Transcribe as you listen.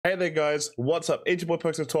Hey there guys, what's up? It's your boy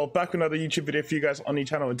Perks12 back with another YouTube video for you guys on the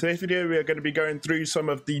channel. In today's video we are going to be going through some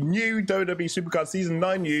of the new WWE Supercard Season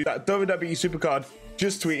 9 news that WWE Supercard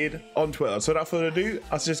just tweeted on Twitter. So without further ado,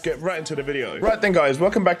 let's just get right into the video. Right then guys,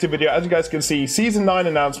 welcome back to the video. As you guys can see, Season 9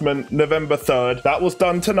 announcement November 3rd. That was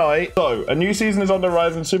done tonight. So a new season is on the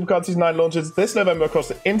rise and Supercard Season 9 launches this November across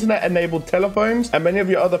the internet-enabled telephones and many of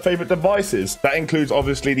your other favorite devices. That includes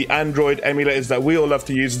obviously the Android emulators that we all love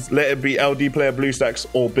to use, let it be LD Player, BlueStacks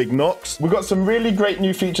or Big Knox. We've got some really great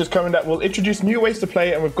new features coming that will introduce new ways to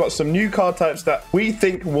play, and we've got some new card types that we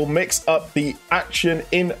think will mix up the action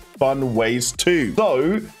in fun ways too.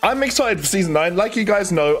 So I'm excited for Season 9. Like you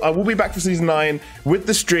guys know, I will be back for Season 9 with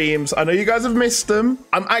the streams. I know you guys have missed them.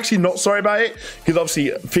 I'm actually not sorry about it because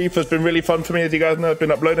obviously FIFA's been really fun for me. As you guys know, I've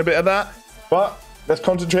been uploading a bit of that, but let's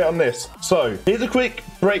concentrate on this. So here's a quick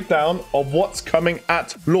breakdown of what's coming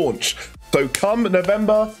at launch. So come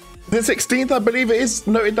November the 16th, I believe it is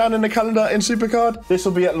noted down in the calendar in Supercard, this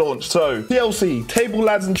will be at launch. So TLC, table,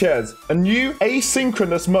 ladders and chairs, a new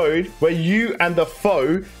asynchronous mode where you and the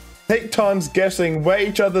foe take turns guessing where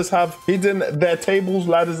each others have hidden their tables,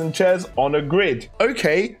 ladders and chairs on a grid.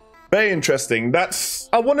 Okay, very interesting.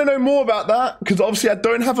 I want to know more about that because obviously I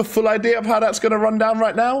don't have a full idea of how that's going to run down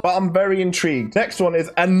right now, but I'm very intrigued. Next one is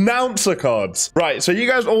announcer cards. Right, so you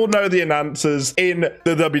guys all know the announcers in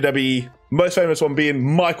the WWE. Most famous one being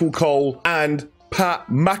Michael Cole and Pat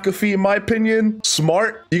McAfee, in my opinion.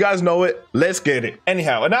 Smart. You guys know it. Let's get it.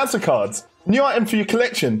 Anyhow, announcer cards. New item for your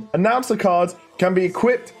collection. Announcer cards can be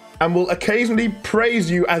equipped and will occasionally praise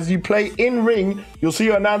you as you play in ring. You'll see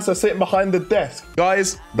your announcer sitting behind the desk.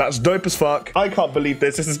 Guys, that's dope as fuck. I can't believe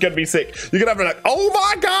this. This is gonna be sick. You're gonna have like, oh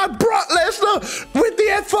my God, Brock Lesnar with the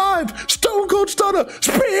F5, Stone Cold Stunner,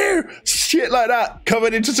 Spear, shit like that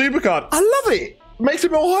coming into Supercard. I love it. Makes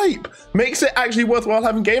it more hype. Makes it actually worthwhile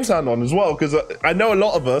having game sound on as well, because I know a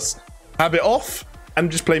lot of us have it off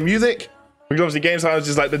and just play music. Because obviously game sound is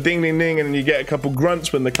just like the ding ding ding and then you get a couple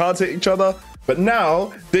grunts when the cards hit each other. But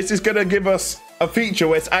now this is going to give us a feature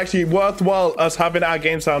where it's actually worthwhile us having our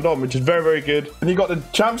game sound on, which is very, very good. And you got the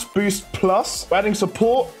Champs Boost Plus, adding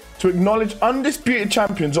support to acknowledge undisputed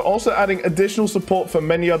champions, are also adding additional support for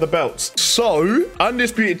many other belts. So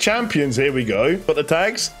undisputed champions, here we go. Got the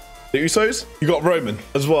tags. The Usos, you got Roman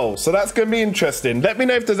as well. So that's going to be interesting. Let me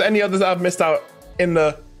know if there's any others that I've missed out in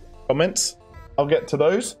the comments. I'll get to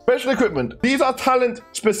those. Special equipment. These are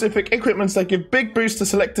talent-specific equipments that give big boosts to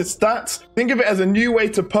selected stats. Think of it as a new way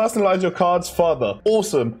to personalize your cards further.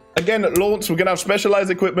 Awesome. Again, at launch, we're going to have specialized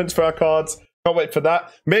equipments for our cards. Can't wait for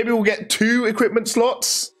that. Maybe we'll get 2 equipment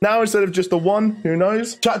slots now instead of just the 1. Who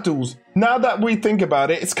knows? Chat duels. Now that we think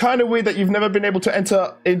about it, it's kind of weird that you've never been able to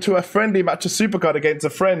enter into a friendly match of Supercard against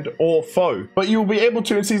a friend or foe, but you will be able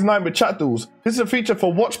to in Season 9 with chat duels. This is a feature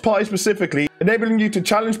for watch parties specifically, enabling you to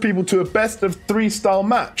challenge people to a best of 3 style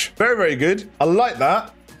match. Very, very good. I like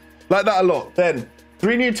that. Like that a lot. Then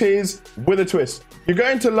 3 new tiers with a twist. You're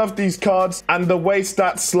going to love these cards and the way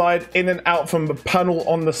stats slide in and out from the panel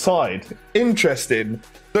on the side. Interesting.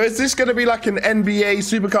 So is this going to be like an NBA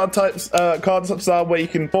Supercard type card style where you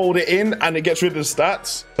can fold it in and it gets rid of the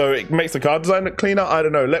stats? So it makes the card design look cleaner? I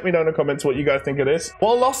don't know. Let me know in the comments what you guys think of this.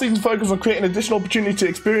 While last season's focus on creating additional opportunity to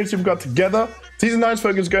experience Supercard together, Season 9's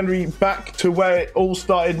focus is going to be back to where it all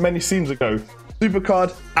started many seasons ago.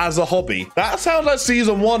 Supercard as a hobby. That sounds like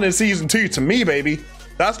Season 1 and Season 2 to me, baby.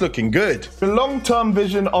 That's looking good. The long-term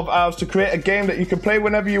vision of ours to create a game that you can play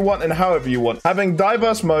whenever you want and however you want, having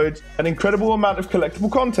diverse modes, an incredible amount of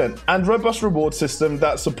collectible content, and robust reward system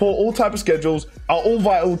that support all type of schedules are all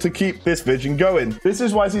vital to keep this vision going. This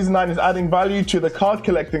is why Season 9 is adding value to the card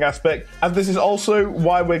collecting aspect, and this is also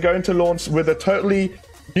why we're going to launch with a totally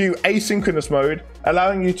new asynchronous mode,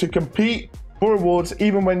 allowing you to compete for rewards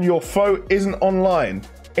even when your foe isn't online.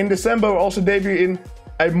 In December, we're also debuting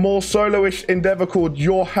a more solo-ish endeavor called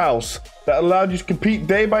Your House that allowed you to compete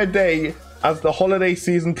day by day as the holiday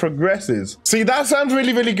season progresses. See, that sounds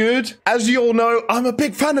really, really good. As you all know, I'm a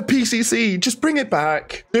big fan of PCC. Just bring it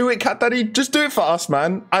back. Do it, Cat Daddy. Just do it for us,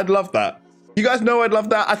 man. I'd love that. You guys know I'd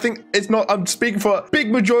love that. I think it's not, I'm speaking for a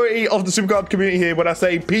big majority of the Supercard community here when I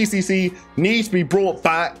say PCC needs to be brought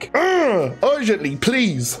back. Urgently,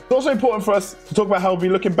 please. It's also important for us to talk about how we'll be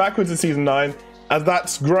looking backwards in Season 9 as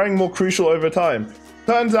that's growing more crucial over time.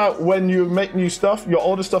 Turns out when you make new stuff, your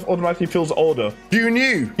older stuff automatically feels older. You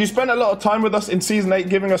knew. You spent a lot of time with us in Season 8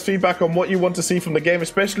 giving us feedback on what you want to see from the game,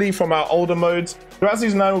 especially from our older modes. Throughout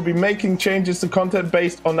Season 9, we'll be making changes to content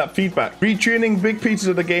based on that feedback, retuning big pieces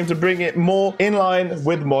of the game to bring it more in line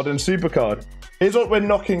with modern Supercard. Here's what we're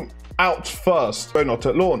knocking out first. So not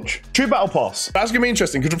at launch. True Battle Pass. That's gonna be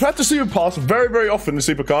interesting because we've had the Super Pass very, very often in the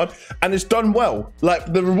Supercard, and it's done well.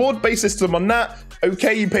 Like the reward-based system on that,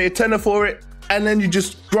 okay, you pay a tenner for it, and then you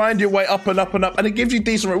just grind your way up and up and up, and it gives you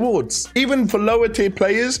decent rewards. Even for lower tier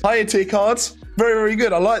players, higher tier cards, very, very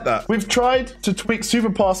good. I like that. We've tried to tweak Super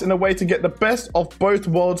Pass in a way to get the best of both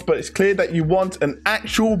worlds, but it's clear that you want an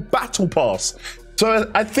actual battle pass. So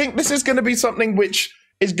I think this is going to be something which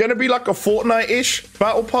is going to be like a Fortnite-ish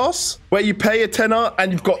battle pass, where you pay a tenner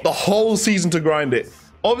and you've got the whole season to grind it.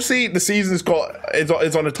 Obviously, the season's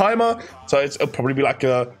it's on a timer, so it'll probably be like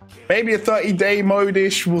maybe a 30-day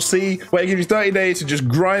mode-ish, we'll see, where it gives you 30 days to just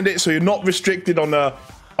grind it, so you're not restricted on a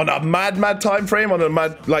mad time frame, on a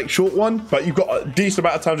mad like short one, but you've got a decent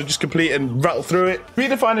amount of time to just complete and rattle through it.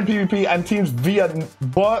 Redefining PvP and teams via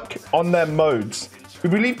work on their modes. We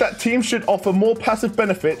believe that teams should offer more passive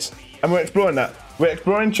benefits, and we're exploring that. We're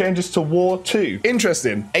exploring changes to War 2.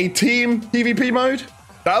 Interesting. A team PvP mode?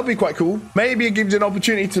 That would be quite cool. Maybe it gives you an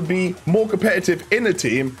opportunity to be more competitive in a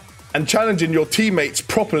team and challenging your teammates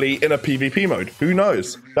properly in a PvP mode. Who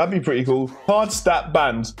knows? That'd be pretty cool. Hard stat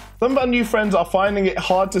bans. Some of our new friends are finding it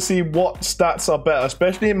hard to see what stats are better,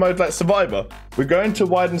 especially in modes like Survivor. We're going to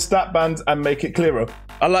widen stat bands and make it clearer.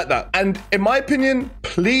 I like that. And in my opinion,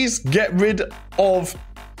 please get rid of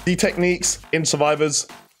the techniques in Survivors.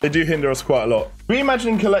 They do hinder us quite a lot.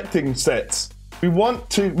 Reimagining collecting sets. We want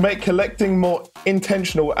to make collecting more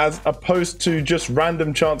intentional as opposed to just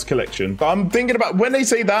random chance collection. So I'm thinking about, when they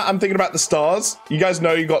say that, I'm thinking about the stars. You guys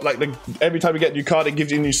know you got like every time you get a new card, it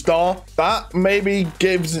gives you a new star. That maybe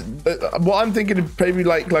gives, what I'm thinking is maybe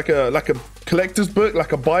like a collector's book,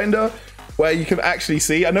 like a binder, where you can actually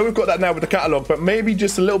see. I know we've got that now with the catalog, but maybe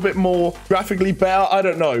just a little bit more graphically better. I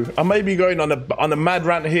don't know. I may be going on a mad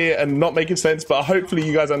rant here and not making sense, but hopefully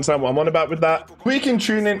you guys understand what I'm on about with that. Tweaking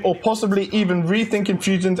tuning or possibly even rethinking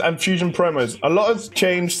fusions and fusion promos. A lot has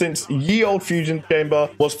changed since ye old fusion chamber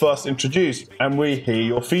was first introduced, and we hear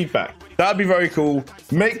your feedback. That'd be very cool.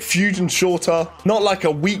 Make fusion shorter, not like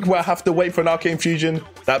a week where I have to wait for an arcane fusion.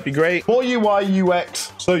 That'd be great. More UI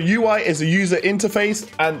UX. So UI is a user interface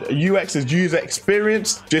and UX is user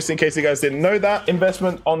experience. Just in case you guys didn't know that.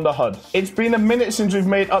 Investment on the HUD. It's been a minute since we've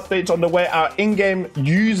made updates on the way our in-game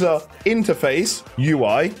user interface,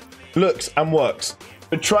 UI, looks and works.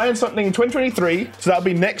 We're trying something in 2023, so that'll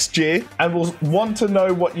be next year, and we'll want to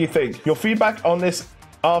know what you think. Your feedback on this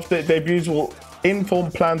after it debuts will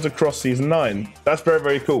inform plans across season 9. That's very,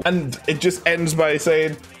 very cool. And it just ends by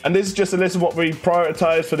saying, and this is just a list of what we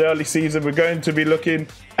prioritize for the early season. We're going to be looking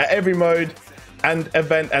at every mode and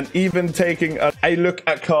event, and even taking a look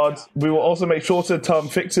at cards. We will also make shorter term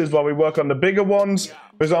fixes while we work on the bigger ones.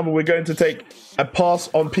 For example, we're going to take a pass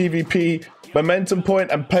on PvP momentum point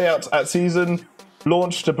and payouts at season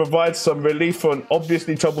launch to provide some relief for an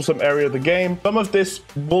obviously troublesome area of the game. Some of this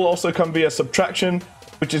will also come via subtraction,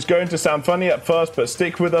 which is going to sound funny at first, but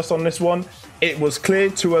stick with us on this one. It was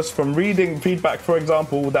clear to us from reading feedback, for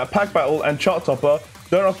example, that Pack Battle and Chart Topper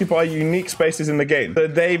don't occupy unique spaces in the game, so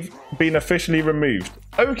they've been officially removed.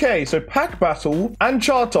 Okay, so Pack Battle and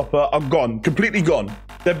Chart Topper are gone, completely gone.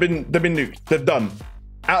 They've been nuked. They're done.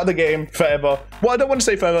 Out of the game forever. Well, I don't want to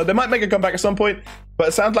say forever. They might make a comeback at some point, but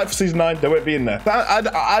it sounds like for season 9 they won't be in there.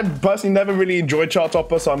 I personally never really enjoyed Chart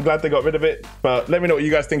Topper, so I'm glad they got rid of it. But let me know what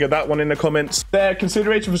you guys think of that one in the comments. Their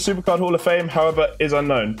consideration for Supercard Hall of Fame, however, is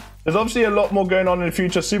unknown. There's obviously a lot more going on in the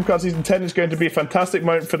future. Supercard season 10 is going to be a fantastic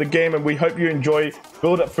moment for the game, and we hope you enjoy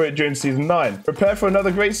build up for it during season 9. Prepare for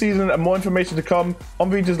another great season and more information to come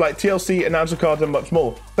on regions like TLC, announcer cards, and much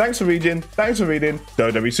more. Thanks for reading. Thanks for reading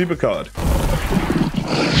WWE Supercard.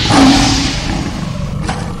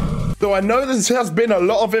 So I know this has been a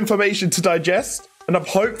lot of information to digest, and I've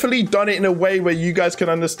hopefully done it in a way where you guys can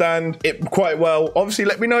understand it quite well. Obviously,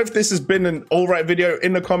 let me know if this has been an alright video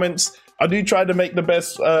in the comments. I do try to make the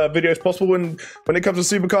best videos possible when it comes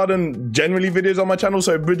to Supercard and generally videos on my channel,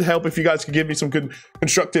 so it would help if you guys could give me some good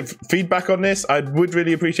constructive feedback on this. I would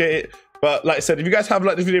really appreciate it. But like I said, if you guys have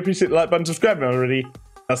liked this video, appreciate the like button, subscribe already.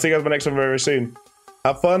 I'll see you guys in my next one very, very soon.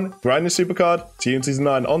 Have fun, grind the Supercard. See you in season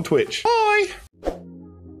 9 on Twitch. Bye!